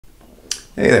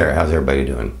Hey there, how's everybody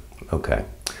doing? Okay,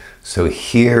 so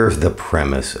here's the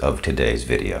premise of today's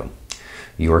video.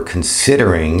 You're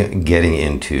considering getting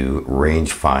into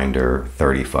rangefinder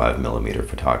 35mm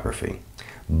photography,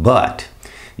 but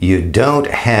you don't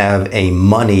have a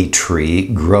money tree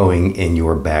growing in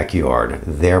your backyard.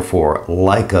 Therefore,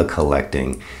 Leica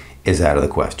collecting is out of the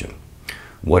question.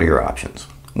 What are your options?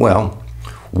 Well,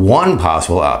 one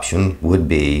possible option would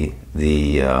be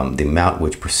the mount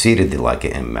which preceded the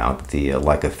Leica M mount, the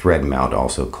Leica thread mount,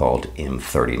 also called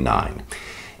M39.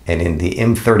 And in the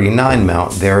M39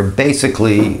 mount, there are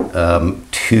basically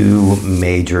two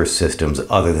major systems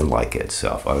other than Leica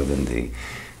itself, other than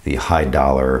the high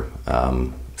dollar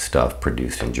stuff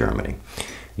produced in Germany.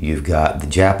 You've got the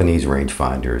Japanese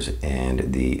rangefinders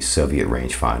and the Soviet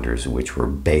rangefinders, which were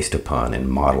based upon and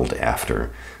modeled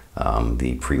after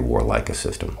the pre-war Leica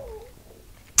system.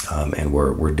 And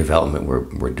were developed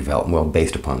well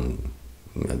based upon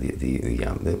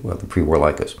the pre-war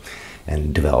Leicas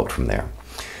and developed from there.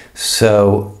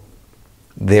 So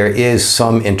there is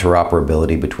some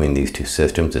interoperability between these two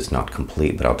systems. It's not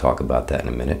complete, but I'll talk about that in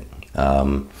a minute.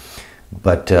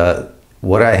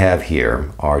 What I have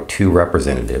here are two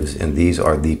representatives, and these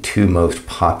are the two most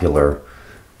popular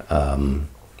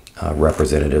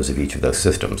representatives of each of those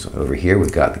systems. Over here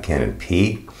we've got the Canon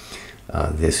P.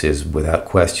 This is without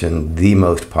question the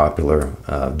most popular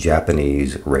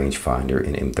Japanese rangefinder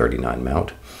in M39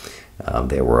 mount.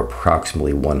 There were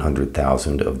approximately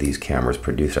 100,000 of these cameras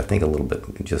produced. I think a little bit,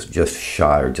 just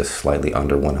shy or just slightly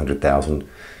under 100,000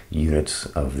 units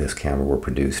of this camera were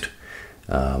produced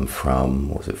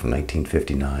from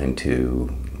 1959 to,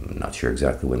 I'm not sure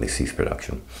exactly when they ceased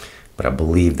production, but I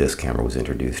believe this camera was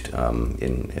introduced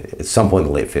at some point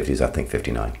in the late 50s, I think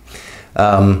 59.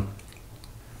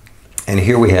 And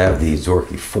here we have the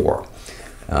Zorki 4,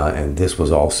 and this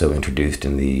was also introduced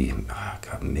in the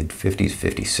mid-50s,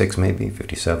 56 maybe,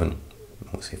 57,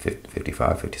 let's see,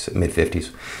 55, 56,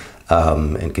 mid-50s,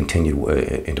 and continued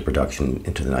into production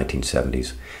into the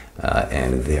 1970s.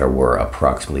 And there were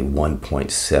approximately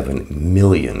 1.7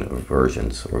 million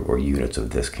versions or units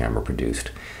of this camera produced.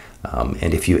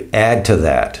 And if you add to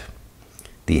that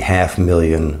the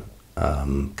 500,000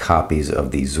 copies of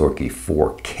the Zorki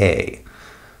 4K,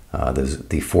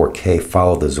 the 4K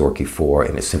followed the Zorki 4,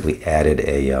 and it simply added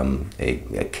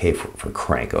a K for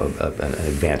crank, an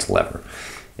advanced lever.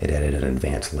 It added an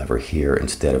advanced lever here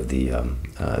instead of the,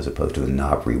 as opposed to the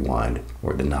knob rewind,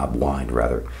 or the knob wind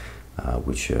rather,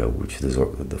 which the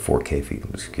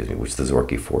 4K, excuse me, which the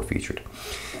Zorki 4 featured.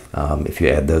 If you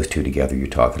add those two together, you're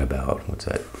talking about, what's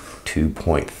that,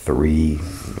 2.3,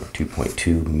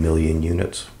 2.2 million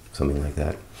units, something like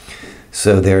that.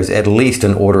 So there's at least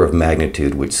an order of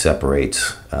magnitude which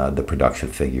separates the production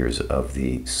figures of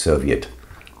the Soviet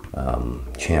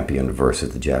champion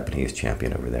versus the Japanese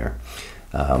champion over there.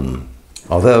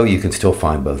 Although you can still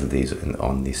find both of these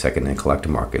on the second-hand collector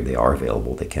market. They are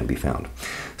available, they can be found.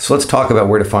 So let's talk about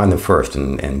where to find them first,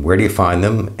 and where do you find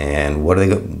them, and what are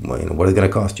they going to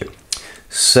cost you?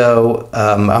 So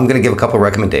I'm going to give a couple of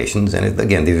recommendations, and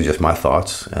again, these are just my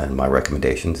thoughts and my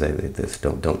recommendations.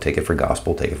 Don't take it for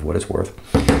gospel, take it for what it's worth.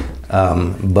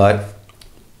 But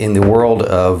in the world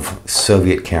of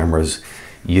Soviet cameras,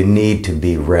 you need to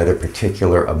be rather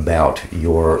particular about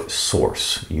your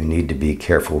source. You need to be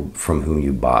careful from whom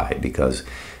you buy, because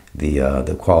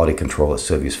the quality control at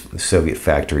Soviet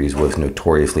factories was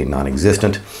notoriously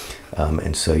non-existent.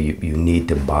 And so you need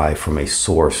to buy from a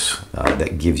source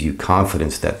that gives you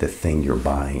confidence that the thing you're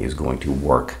buying is going to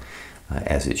work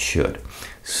as it should.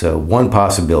 So one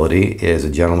possibility is a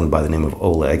gentleman by the name of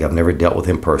Oleg. I've never dealt with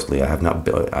him personally. I have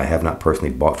not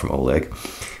personally bought from Oleg,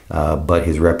 but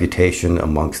his reputation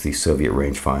amongst the Soviet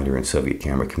rangefinder and Soviet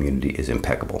camera community is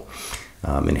impeccable.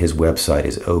 And his website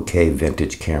is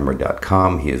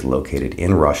okvintagecamera.com. He is located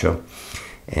in Russia.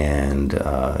 And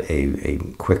a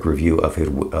quick review of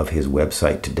his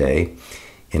website today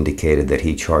indicated that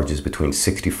he charges between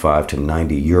 65 to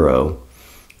 90 euro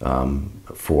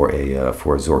for a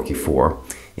Zorki 4,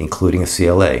 including a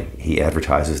CLA. He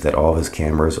advertises that all of his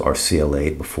cameras are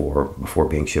CLA'd before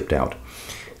being shipped out.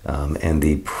 And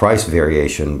the price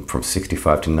variation from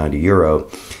 65 to 90 euro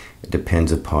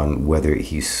depends upon whether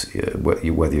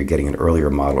you're getting an earlier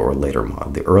model or a later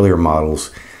model. The earlier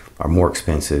models are more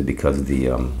expensive because the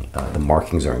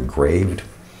markings are engraved,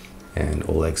 and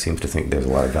Oleg seems to think there's a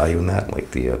lot of value in that. Like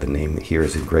the name here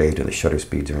is engraved, and the shutter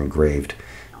speeds are engraved,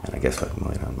 and I guess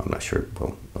I'm not sure.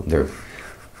 Well, the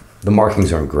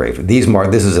markings are engraved.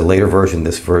 This is a later version.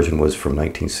 This version was from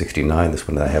 1969. This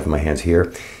one that I have in my hands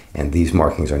here, and these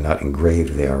markings are not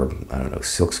engraved. They are, I don't know,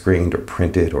 silk screened or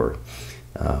printed, or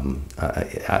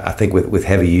I think with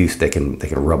heavy use they can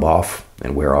rub off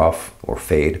and wear off or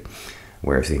fade,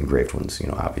 whereas the engraved ones, you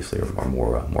know, obviously are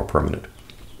more permanent.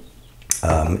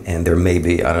 And there may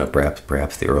be, I don't know,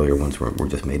 perhaps the earlier ones were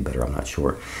just made better, I'm not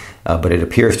sure. But it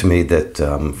appears to me that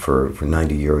for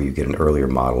 €90 you get an earlier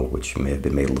model which may have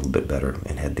been made a little bit better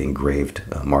and had the engraved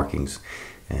markings,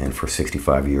 and for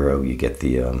 €65 you get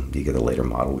the later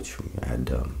model which had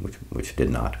which did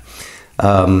not.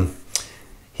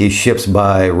 He ships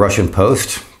by Russian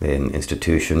Post, an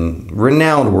institution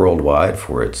renowned worldwide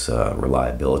for its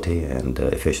reliability and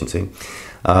efficiency,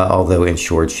 although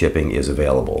insured shipping is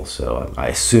available. So I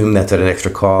assume that's at an extra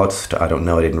cost. I don't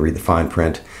know. I didn't read the fine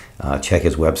print. Check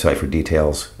his website for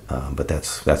details. But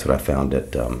that's what I found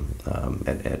at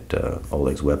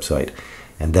Oleg's website,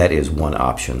 and that is one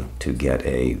option to get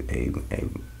a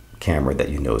camera that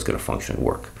you know is going to function and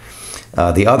work.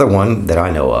 The other one that I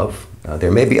know of,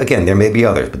 there may be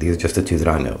others, but these are just the two that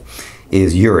I know,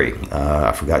 is Yuri.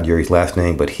 I forgot Yuri's last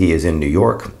name, but he is in New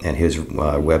York, and his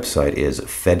website is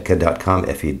fedka.com,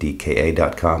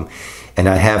 fedka.com. And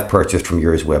I have purchased from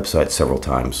Yuri's website several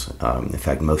times. In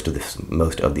fact, most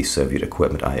of the Soviet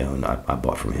equipment I own, I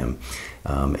bought from him.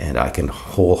 And I can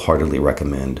wholeheartedly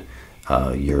recommend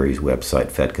Yuri's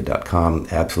website, fedka.com.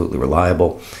 Absolutely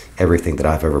reliable. Everything that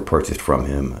I've ever purchased from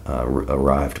him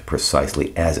arrived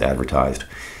precisely as advertised.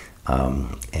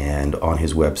 And on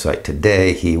his website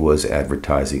today, he was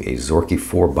advertising a Zorki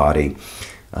 4 body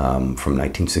from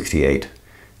 1968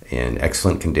 in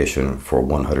excellent condition for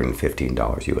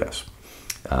 $115 US.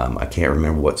 I can't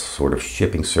remember what sort of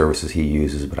shipping services he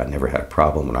uses, but I never had a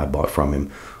problem when I bought from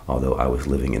him, although I was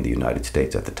living in the United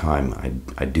States at the time.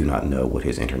 I do not know what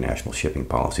his international shipping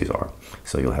policies are,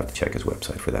 so you'll have to check his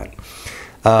website for that.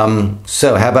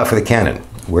 So how about for the Canon?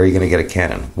 Where are you going to get a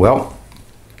Canon? Well,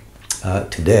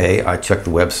 today I checked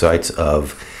the websites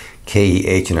of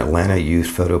KEH in Atlanta,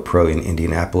 Used Photo Pro in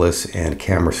Indianapolis, and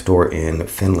Camera Store in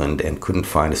Finland, and couldn't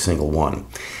find a single one.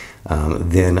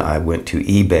 Then I went to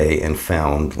eBay and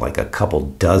found like a couple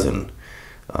dozen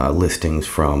listings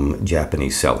from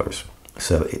Japanese sellers.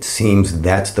 So it seems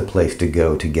that's the place to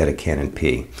go to get a Canon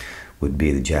P, would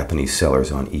be the Japanese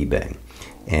sellers on eBay.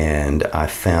 And I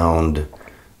found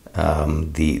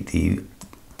the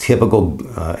typical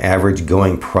average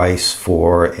going price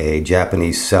for a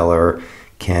Japanese seller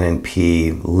Canon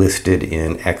P listed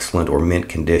in excellent or mint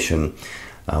condition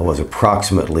was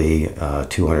approximately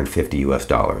 $250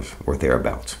 US or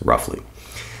thereabouts, roughly.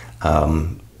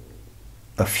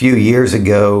 A few years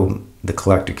ago, the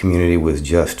collector community was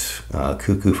just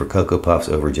cuckoo for Cocoa Puffs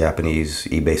over Japanese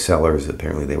eBay sellers.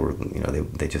 Apparently, they were,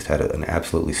 they just had an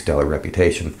absolutely stellar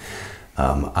reputation.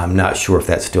 I'm not sure if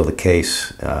that's still the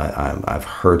case. I've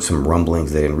heard some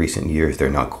rumblings that in recent years they're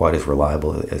not quite as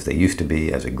reliable as they used to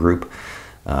be as a group.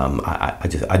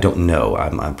 I don't know.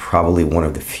 I'm probably one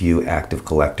of the few active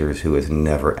collectors who has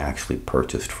never actually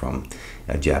purchased from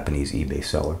a Japanese eBay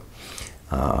seller.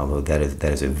 Although that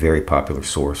is a very popular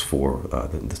source for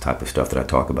the type of stuff that I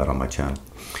talk about on my channel.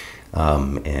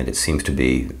 And it seems to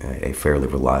be a fairly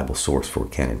reliable source for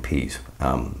Canon Ps.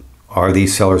 Are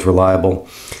these sellers reliable?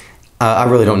 I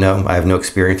really don't know. I have no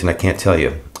experience and I can't tell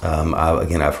you.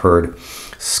 Again, I've heard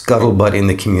scuttlebutt in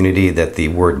the community that the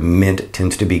word mint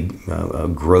tends to be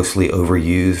grossly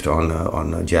overused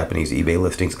on Japanese eBay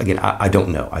listings. Again, I don't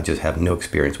know. I just have no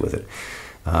experience with it.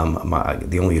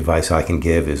 The only advice I can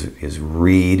give is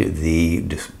read the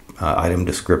item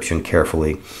description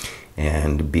carefully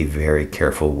and be very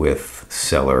careful with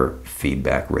seller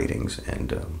feedback ratings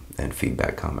and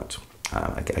feedback comments.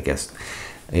 I guess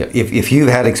if you've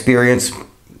had experience,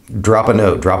 drop a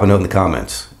note in the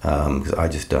comments, because I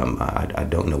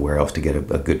don't know where else to get a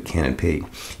good Canon P.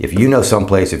 If you know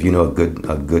someplace, if you know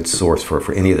a good source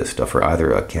for any of this stuff, for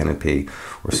either a Canon P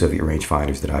or Soviet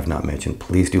rangefinders that I've not mentioned,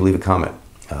 please do leave a comment.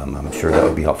 I'm sure that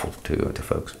would be helpful to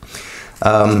folks.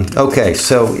 Okay,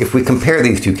 so if we compare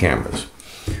these two cameras,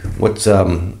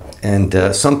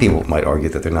 some people might argue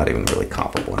that they're not even really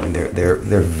comparable. I mean, they're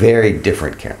very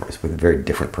different cameras with very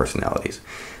different personalities.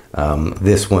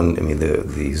 This one, I mean,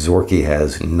 the Zorki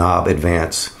has knob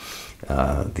advance.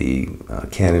 The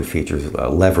Canon features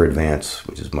lever advance,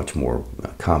 which is much more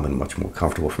common, much more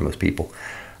comfortable for most people.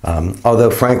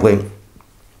 Although, frankly,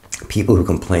 people who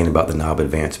complain about the knob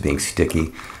advance being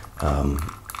sticky,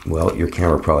 well, your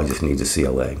camera probably just needs a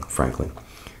CLA, frankly.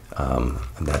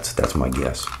 That's my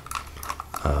guess.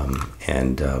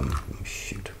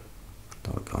 Shoot,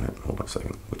 doggone it. Hold on a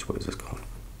second. Which way is this going?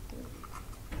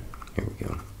 Here we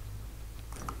go.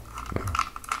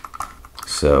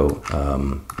 So, I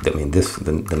mean,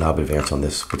 the knob advance on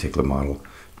this particular model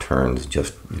turns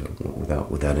just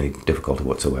without any difficulty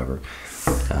whatsoever.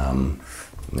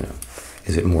 You know,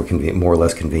 is it more convenient, more or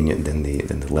less convenient than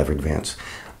the lever advance?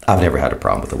 I've never had a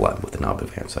problem with the knob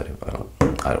advance. I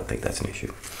don't think that's an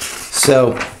issue.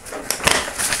 So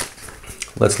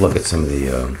let's look at some of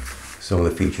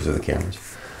the features of the cameras.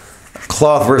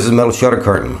 Cloth versus metal shutter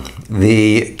curtain.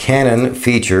 The Canon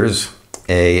features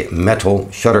a metal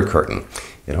shutter curtain.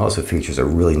 It also features a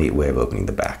really neat way of opening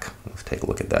the back. Let's take a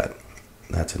look at that.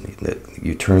 That's a neat.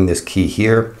 You turn this key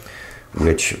here,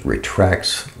 which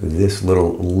retracts this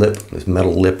little lip, this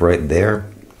metal lip right there,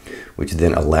 which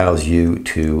then allows you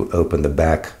to open the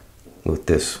back with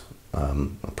this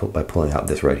by pulling out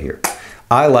this right here.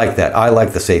 I like that. I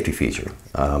like the safety feature.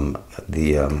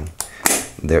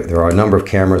 There are a number of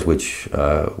cameras which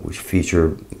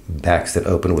feature backs that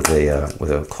open with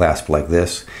a clasp like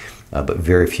this, but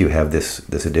very few have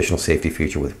this additional safety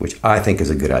feature, which I think is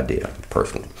a good idea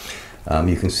personally.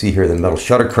 You can see here the metal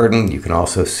shutter curtain. You can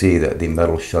also see that the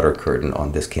metal shutter curtain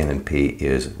on this Canon P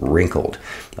is wrinkled.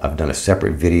 I've done a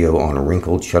separate video on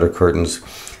wrinkled shutter curtains.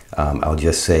 I'll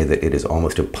just say that it is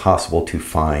almost impossible to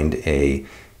find a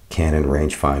Canon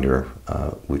rangefinder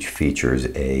which features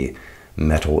a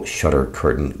metal shutter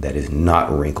curtain that is not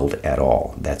wrinkled at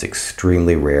all. That's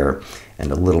extremely rare,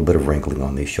 and a little bit of wrinkling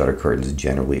on these shutter curtains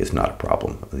generally is not a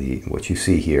problem. What you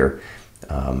see here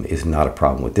is not a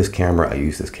problem with this camera. I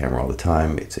use this camera all the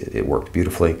time. It worked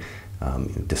beautifully,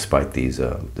 despite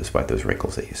those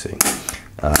wrinkles that you see.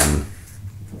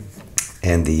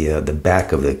 And the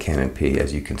back of the Canon P,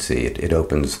 as you can see, it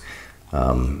opens.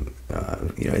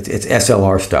 It's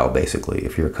SLR style basically.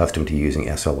 If you're accustomed to using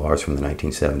SLRs from the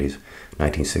 1970s,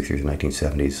 1960s,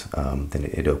 1970s, then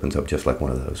it opens up just like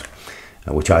one of those,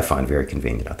 which I find very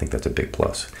convenient. I think that's a big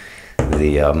plus.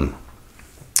 The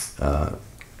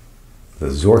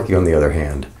Zorki, on the other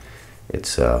hand,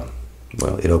 it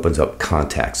opens up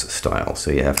contacts style.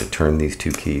 So you have to turn these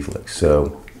two keys like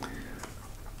so,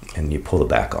 and you pull the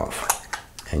back off.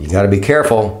 And you got to be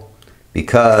careful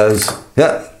because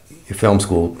your film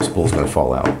spool's going to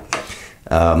fall out.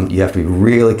 You have to be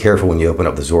really careful when you open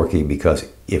up the Zorki, because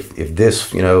if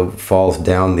this falls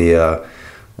down the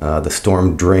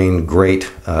storm drain grate,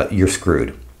 you're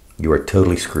screwed. You are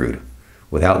totally screwed.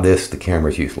 Without this, the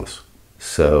camera is useless.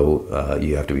 So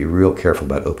you have to be real careful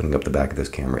about opening up the back of this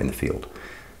camera in the field,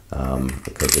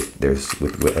 because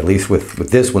at least with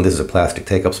this one, this is a plastic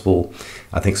take-up spool.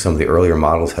 I think some of the earlier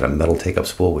models had a metal take-up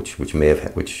spool, which may have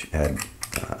had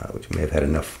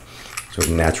enough sort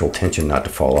of natural tension not to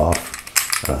fall off.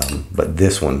 But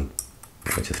this one,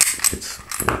 it's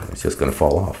just going to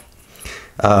fall off.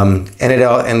 And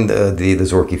the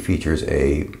Zorki features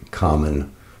a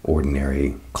common,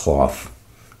 ordinary cloth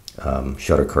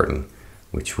shutter curtain,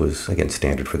 which was again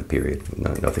standard for the period.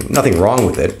 Nothing wrong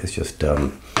with it. It's just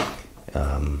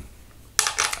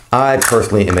I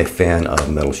personally am a fan of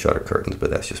metal shutter curtains, but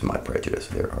that's just my prejudice.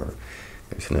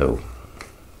 There's no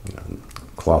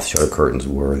cloth shutter curtains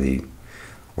were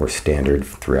standard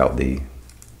throughout the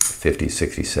 50s,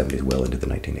 60s, 70s, well into the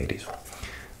 1980s.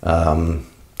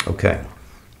 Okay.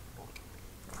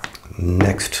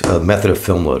 Next, method of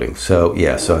film loading. So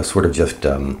yeah, so I sort of just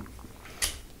I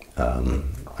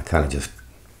kind of just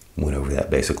went over that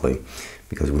basically,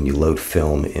 because when you load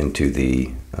film into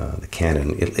the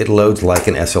Canon, it loads like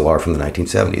an SLR from the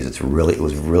 1970s. It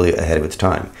was really ahead of its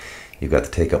time. You've got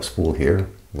the take-up spool here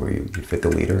where you fit the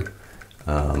leader,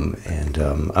 and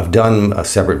I've done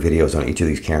separate videos on each of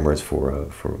these cameras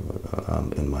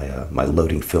in my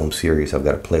loading film series. I've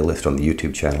got a playlist on the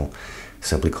YouTube channel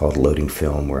simply called Loading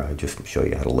Film, where I just show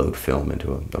you how to load film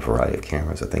into a variety of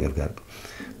cameras. I think I've got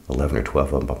 11 or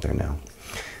 12 of them up there now.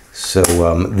 So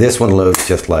this one loads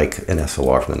just like an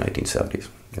SLR from the 1970s,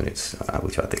 and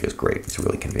which I think is great. It's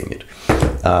really convenient.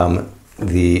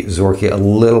 The Zorki, a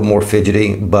little more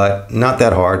fidgety, but not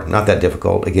that hard, not that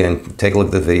difficult. Again, take a look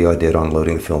at the video I did on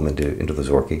loading the film into the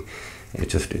Zorki.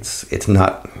 It's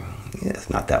not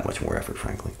that much more effort,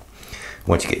 frankly.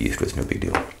 Once you get used to it, it's no big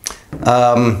deal.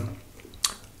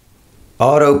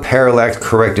 Auto parallax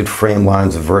corrected frame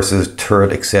lines versus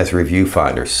turret accessory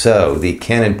viewfinder. So the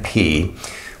Canon P,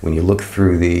 when you look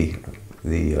through the I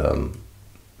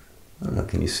don't know,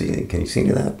 can you see any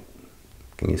of that?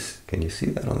 Can you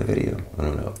see that on the video? I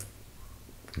don't know.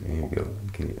 Here you go.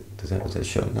 Does that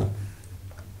show now?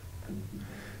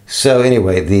 So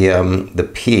anyway, the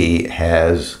P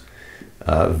has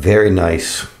very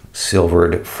nice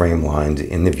silvered frame lines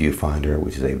in the viewfinder,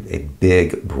 which is a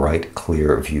big, bright,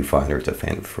 clear viewfinder.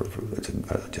 It's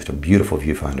just a beautiful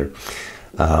viewfinder.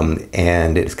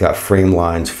 And it's got frame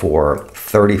lines for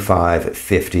 35,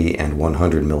 50, and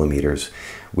 100 millimeters,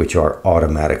 which are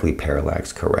automatically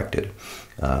parallax corrected,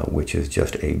 which is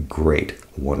just a great,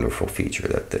 wonderful feature.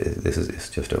 This is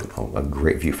just a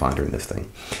great viewfinder in this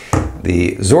thing.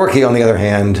 The Zorki, on the other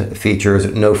hand, features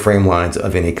no frame lines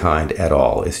of any kind at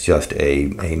all. It's just a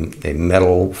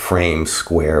metal frame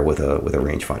square with a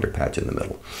rangefinder patch in the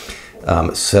middle.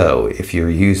 So if you're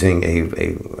using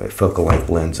a focal length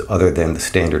lens other than the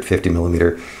standard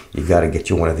 50mm, you've got to get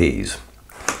you one of these.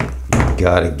 You've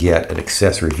got to get an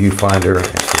accessory viewfinder.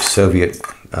 And for Soviet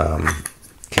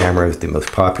cameras, the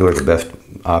most popular, the best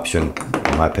option,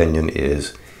 in my opinion,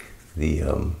 is the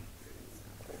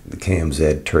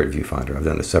KMZ turret viewfinder. I've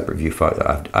done a separate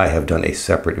viewfinder. I have done a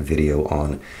separate video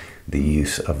on the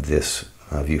use of this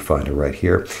viewfinder right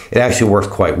here. It actually works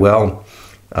quite well,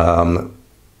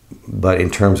 but in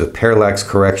terms of parallax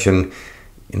correction,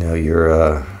 you know,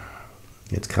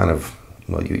 it's kind of,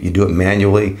 well, you do it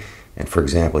manually. And for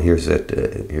example, here's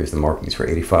the markings for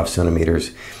 85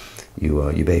 centimeters.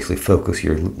 You basically focus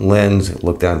your lens,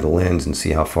 look down at the lens, and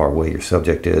see how far away your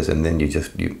subject is, and then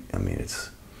I mean, it's,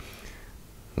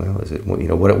 well, is it, you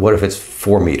know, what if it's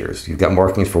 4 meters? You've got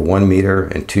markings for 1 meter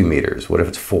and 2 meters. What if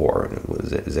it's 4?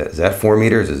 Is that 4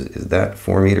 meters? Is that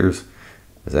 4 meters?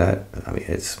 Is that, I mean,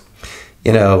 it's,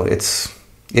 you know, it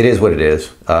is what it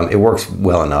is. It works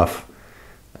well enough,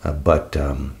 but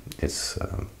it's,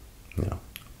 you know,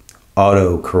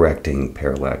 auto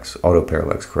parallax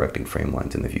correcting frame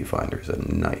lines in the viewfinder is a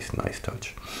nice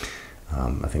touch.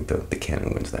 I think the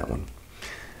Canon wins that one.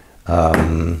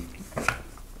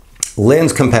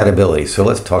 Lens compatibility. So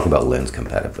let's talk about lens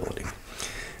compatibility.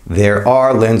 There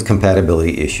are lens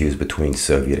compatibility issues between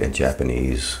Soviet and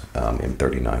Japanese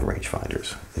M39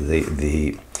 rangefinders.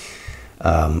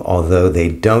 Although they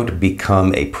don't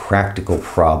become a practical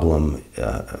problem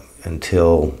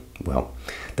until, well,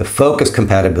 the focus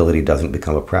compatibility doesn't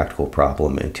become a practical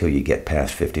problem until you get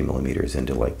past 50mm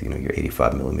into, like, you know, your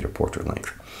 85mm portrait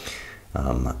length.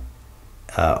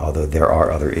 Although there are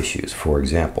other issues. For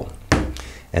example,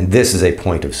 and this is a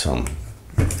point of some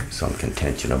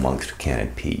contention amongst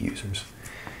Canon P users.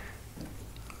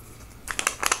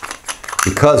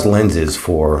 Because lenses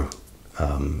for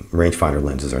rangefinder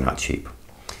lenses are not cheap.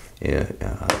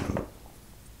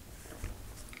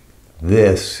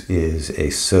 This is a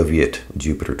Soviet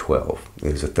Jupiter 12.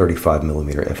 It is a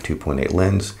 35mm f2.8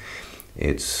 lens.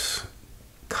 It is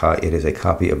a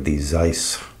copy of the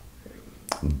Zeiss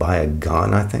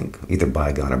Biogon, I think. Either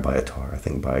Biogon or Biotar. I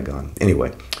think Biogon.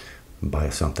 Anyway, Bio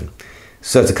something.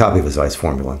 So it's a copy of a Zeiss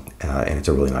formula, and it's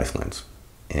a really nice lens.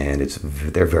 And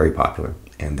they're very popular,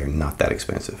 and they're not that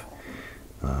expensive.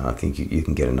 I think you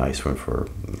can get a nice one for,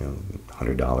 you know,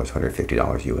 $100,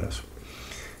 $150 US.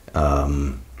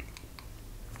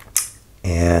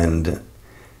 And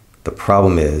the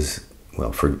problem is,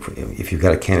 well, if you've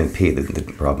got a Canon P, the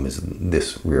problem is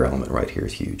this rear element right here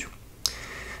is huge.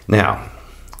 Now,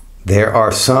 there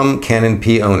are some Canon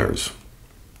P owners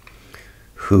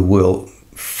who will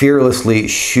fearlessly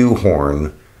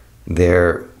shoehorn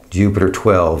their Jupiter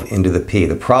 12 into the P.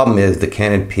 The problem is the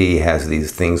Canon P has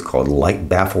these things called light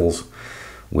baffles,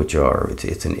 which are,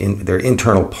 they're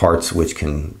internal parts which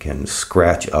can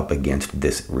scratch up against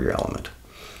this rear element.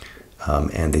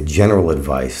 And the general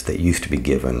advice that used to be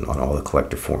given on all the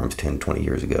collector forums 10, 20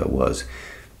 years ago was,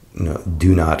 you know,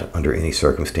 do not, under any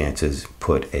circumstances,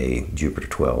 put a Jupiter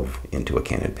 12 into a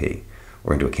Canon P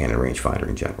or into a Canon rangefinder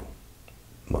in general.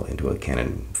 Well, into a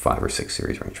Canon 5 or 6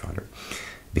 series rangefinder,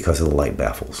 because of the light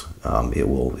baffles. It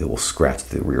will scratch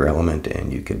the rear element,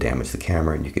 and you could damage the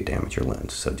camera, and you could damage your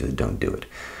lens. So just don't do it.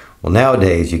 Well,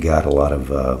 nowadays you got a lot of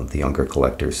the younger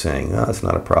collectors saying, "Oh, it's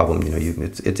not a problem. You know,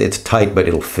 it's tight, but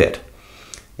it'll fit."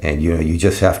 And you know, you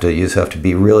just have to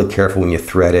be really careful when you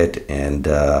thread it, and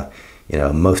you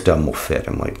know, most of them will fit.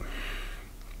 I'm like,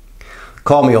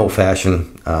 call me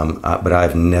old-fashioned, but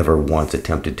I've never once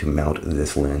attempted to mount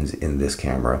this lens in this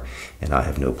camera, and I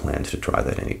have no plans to try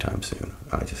that anytime soon.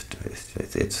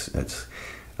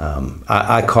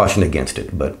 I caution against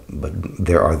it, but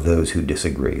there are those who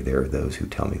disagree. There are those who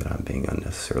tell me that I'm being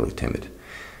unnecessarily timid.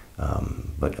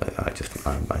 But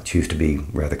I choose to be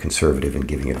rather conservative in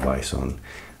giving advice on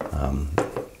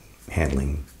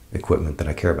handling equipment that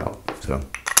I care about. So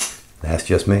that's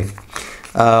just me.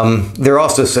 There are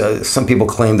also some people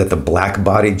claim that the black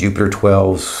body Jupiter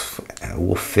 12s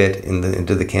will fit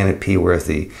into the Canon P, whereas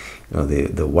the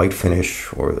white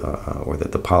finish or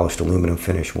the polished aluminum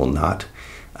finish will not.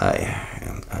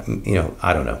 You know,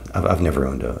 I don't know. I've never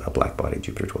owned a black body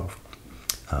Jupiter 12.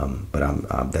 But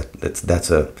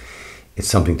it's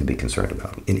something to be concerned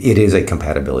about. It is a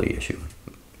compatibility issue,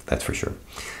 that's for sure.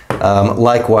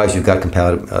 Likewise, you've got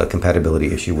a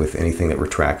compatibility issue with anything that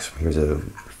retracts. Here's a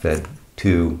Fed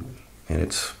f2 and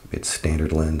its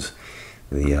standard lens,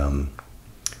 the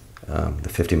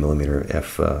 50mm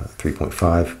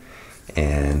f3.5,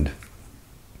 and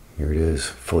here it is,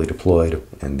 fully deployed,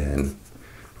 and then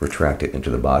retract it into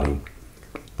the body,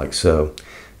 like so.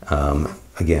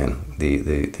 Again,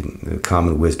 the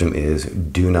common wisdom is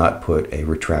do not put a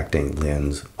retracting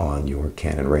lens on your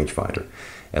Canon rangefinder,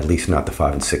 at least not the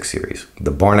 5 and 6 series.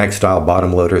 The Barnack style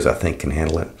bottom loaders I think can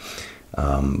handle it,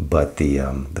 but the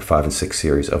 5 and 6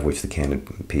 series, of which the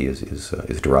Canon P is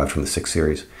derived from the 6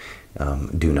 series,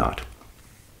 do not.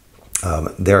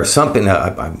 There are something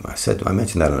that I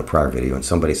mentioned that in a prior video, and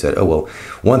somebody said, oh well,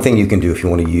 one thing you can do if you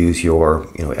want to use your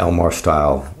Elmar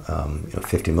style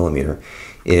 50mm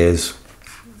is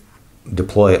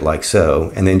deploy it like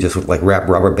so, and then just like wrap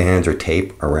rubber bands or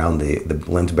tape around the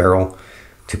lens barrel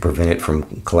to prevent it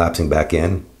from collapsing back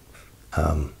in.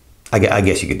 I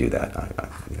guess you could do that.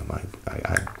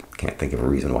 I can't think of a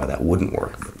reason why that wouldn't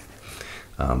work.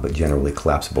 But generally,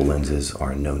 collapsible lenses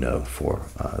are a no-no for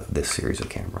this series of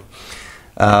camera.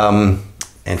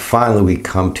 And finally, we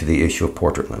come to the issue of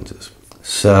portrait lenses.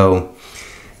 So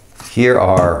here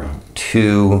are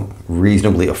two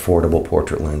reasonably affordable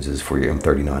portrait lenses for your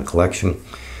M39 collection.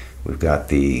 We've got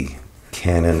the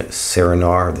Canon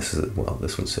Serenar.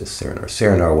 This one says Serenar.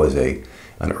 Serenar was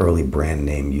an early brand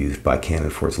name used by Canon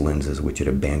for its lenses, which it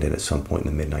abandoned at some point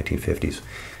in the mid-1950s.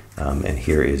 And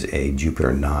here is a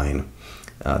Jupiter 9.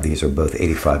 These are both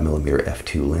 85mm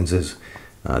f2 lenses.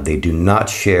 They do not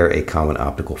share a common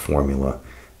optical formula.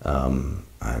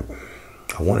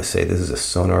 I want to say this is a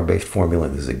sonar-based formula,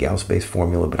 this is a Gauss-based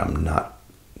formula, but I'm not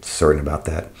certain about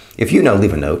that. If you know,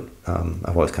 leave a note.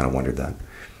 I've always kind of wondered that.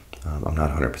 I'm not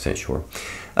 100% sure.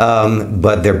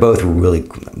 But they're both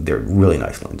really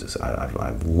nice lenses.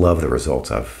 I love the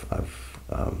results I've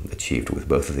achieved with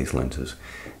both of these lenses.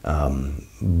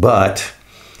 But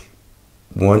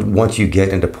once you get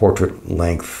into portrait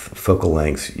length, focal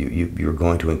lengths, you're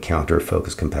going to encounter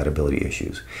focus compatibility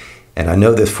issues. And I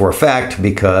know this for a fact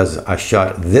because I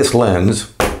shot this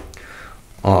lens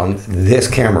on this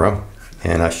camera,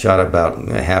 and I shot about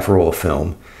a half roll of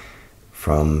film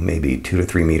from maybe 2 to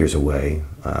 3 meters away,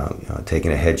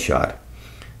 taking a headshot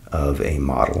of a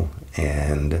model,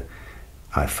 and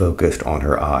I focused on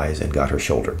her eyes and got her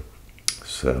shoulder.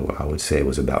 So I would say it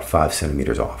was about 5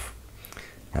 centimeters off.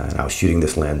 And I was shooting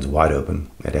this lens wide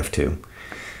open at f2.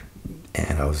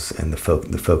 And the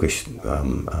focus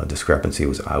discrepancy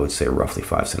was, I would say, roughly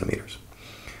 5 centimeters.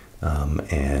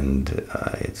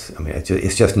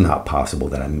 It's just not possible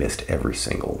that I missed every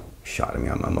single shot. I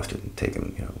mean, I must have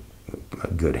taken a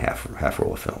good half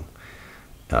roll of film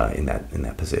in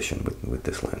that position with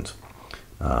this lens.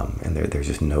 And there's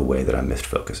just no way that I missed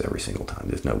focus every single time.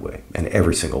 There's no way. And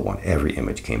every single one, every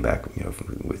image came back,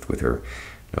 with her,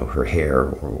 her hair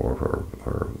or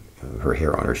her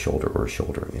hair on her shoulder, or her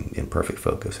shoulder in perfect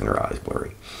focus, and her eyes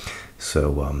blurry.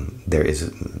 So there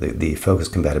is the focus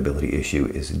compatibility issue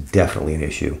is definitely an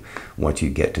issue once you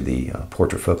get to the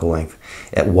portrait focal length.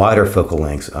 At wider focal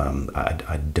lengths,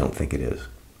 I don't think it is.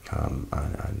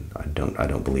 I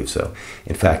don't believe so.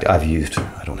 In fact, I've used,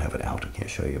 I don't have it out, I can't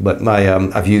show you, but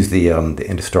I've used the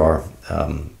Industar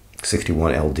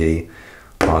 61 LD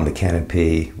on the Canon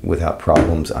P without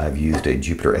problems. I've used a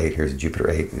Jupiter 8. Here's a Jupiter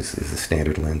 8. This is the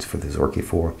standard lens for the Zorki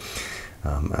 4.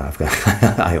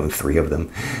 I own 3 of them.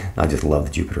 I just love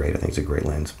the Jupiter 8. I think it's a great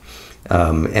lens.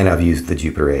 And I've used the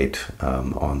Jupiter 8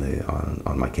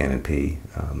 on my Canon P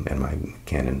and my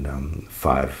Canon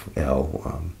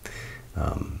 5L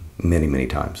many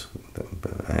times,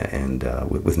 and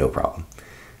with no problem.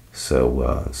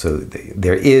 So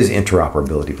there is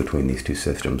interoperability between these two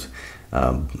systems,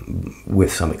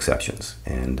 with some exceptions,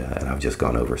 and I've just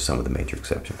gone over some of the major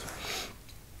exceptions.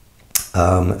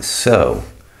 So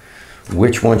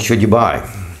which one should you buy?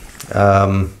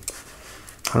 I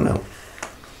don't know.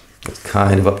 It's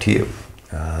kind of up to you.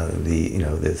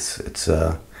 There's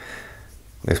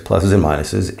pluses and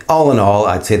minuses. All in all,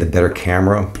 I'd say the better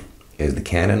camera is the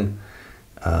Canon.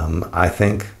 I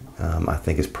think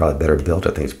it's probably better built. I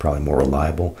think it's probably more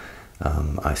reliable.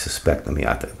 I suspect.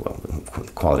 I think, well,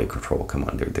 quality control. Come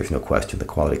on, there's no question. The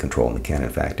quality control in the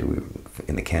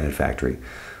Canon factory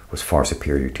was far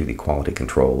superior to the quality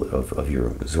control of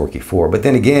your Zorki 4. But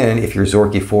then again, if your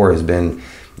Zorki 4 has been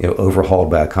overhauled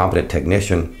by a competent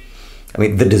technician, I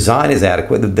mean, the design is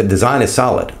adequate. The design is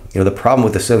solid. The problem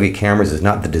with the Soviet cameras is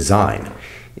not the design.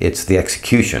 It's the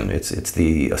execution. It's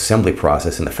the assembly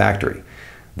process in the factory.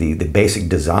 The basic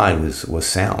design was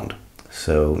sound.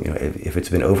 So if it's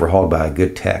been overhauled by a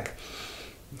good tech,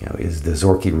 is the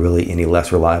Zorki really any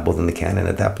less reliable than the Canon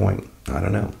at that point? I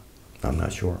don't know. I'm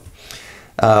not sure.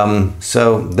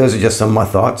 So those are just some of my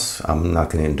thoughts. I'm not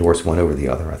going to endorse one over the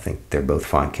other. I think they're both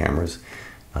fine cameras,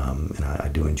 and I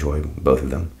do enjoy both of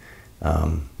them.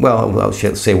 Well, I'll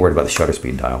say a word about the shutter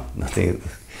speed dial. Nothing,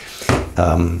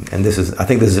 and I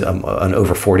think this is an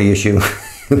over 40 issue.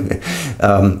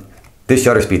 This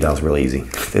shutter speed dial is really easy.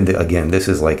 Again, this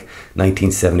is like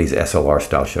 1970s SLR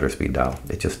style shutter speed dial.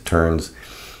 It just turns.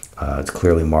 It's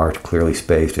clearly marked, clearly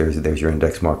spaced. There's your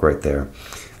index mark right there.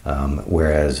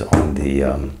 Whereas on the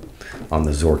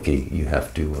Zorki, you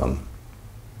have to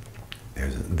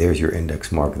there's your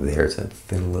index mark. There's that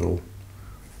thin little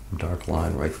dark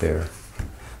line right there,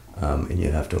 and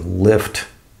you have to lift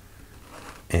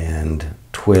and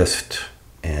twist,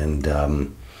 and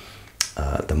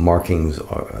the markings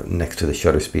are next to the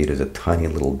shutter speed is a tiny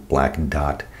little black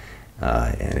dot,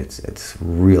 and it's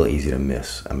real easy to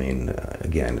miss. I mean,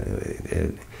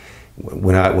 again,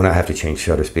 when I have to change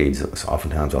shutter speeds,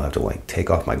 oftentimes I'll have to like take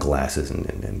off my glasses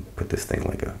and put this thing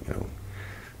like a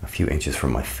few inches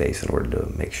from my face in order to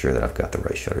make sure that I've got the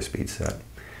right shutter speed set.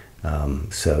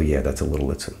 So yeah, that's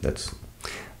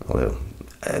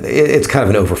it's kind of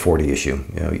an over 40 issue.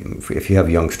 You know, if you have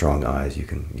young, strong eyes, you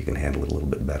can handle it a little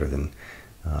bit better than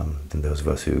those of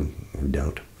us who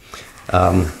don't.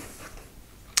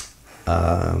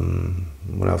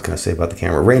 What else can I say about the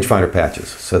camera? Rangefinder patches.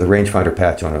 So the rangefinder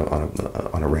patch on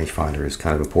a rangefinder is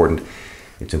kind of important.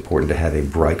 It's important to have a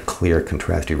bright, clear,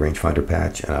 contrasty rangefinder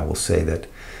patch, and I will say that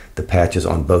the patches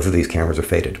on both of these cameras are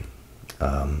faded.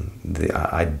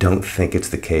 I don't think it's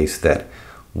the case that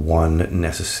one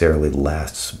necessarily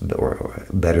lasts or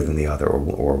better than the other,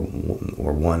 or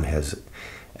one has,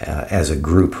 as a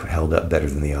group, held up better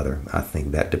than the other. I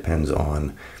think that depends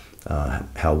on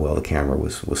how well the camera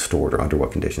was stored, or under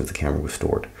what conditions the camera was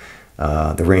stored.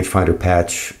 The rangefinder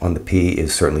patch on the P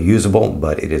is certainly usable,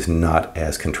 but it is not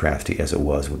as contrasty as it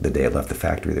was the day it left the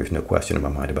factory. There's no question in my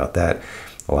mind about that.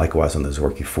 Likewise on the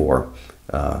Zorki 4,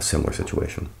 similar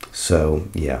situation. So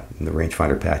yeah, the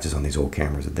rangefinder patches on these old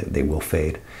cameras, they will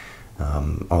fade.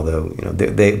 Although, you know,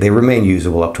 they remain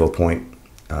usable up to a point.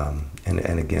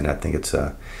 And again, I think it's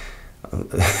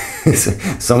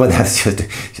some of that's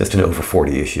just an over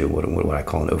 40 issue. What I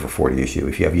call an over 40 issue.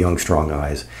 If you have young, strong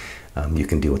eyes, you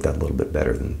can deal with that a little bit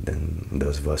better than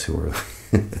those of us who are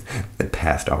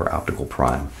past our optical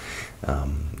prime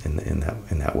in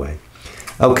that way.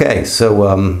 Okay,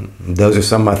 so those are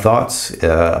some of my thoughts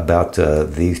about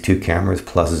these two cameras,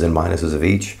 pluses and minuses of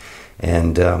each,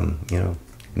 and you know,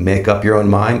 make up your own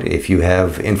mind. If you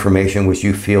have information which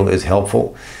you feel is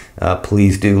helpful,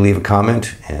 please do leave a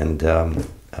comment and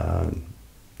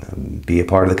be a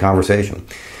part of the conversation.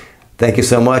 Thank you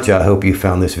so much. I hope you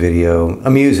found this video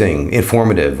amusing,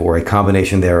 informative, or a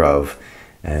combination thereof.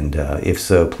 And if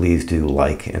so, please do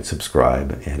like and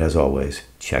subscribe. And as always,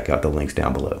 check out the links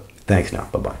down below. Thanks now.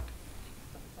 Bye-bye.